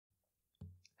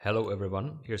Hello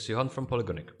everyone, here's Johan from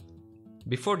polygoniq.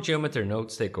 Before geometry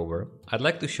nodes take over, I'd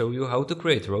like to show you how to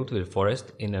create road with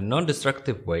forest in a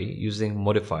non-destructive way using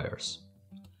modifiers.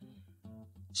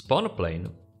 Spawn a plane,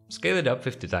 scale it up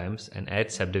 50 times and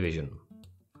add subdivision.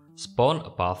 Spawn a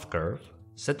path curve,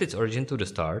 set its origin to the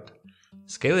start,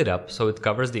 scale it up so it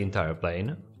covers the entire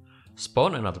plane.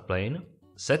 Spawn another plane,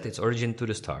 set its origin to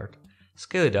the start,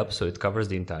 scale it up so it covers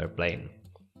the entire plane.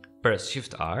 Press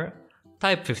Shift R,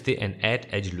 type 50 and add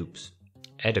edge loops.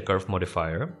 Add a curve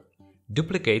modifier,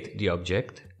 duplicate the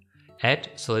object, add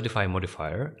solidify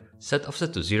modifier, set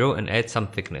offset to 0 and add some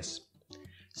thickness.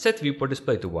 Set viewport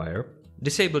display to wire,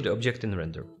 disable the object in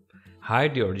render,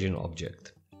 hide the original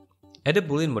object. Add a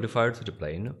boolean modifier to the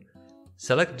plane,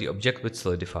 select the object with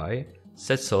solidify,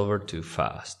 set solver to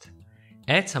fast.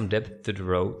 Add some depth to the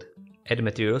road, add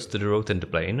materials to the road and the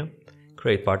plane,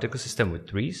 create particle system with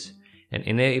trees, and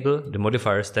enable the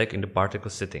modifier stack in the particle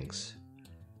settings.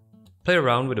 Play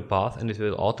around with the path and it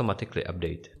will automatically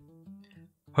update.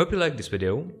 Hope you liked this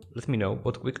video. Let me know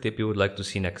what quick tip you would like to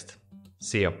see next.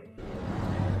 See ya!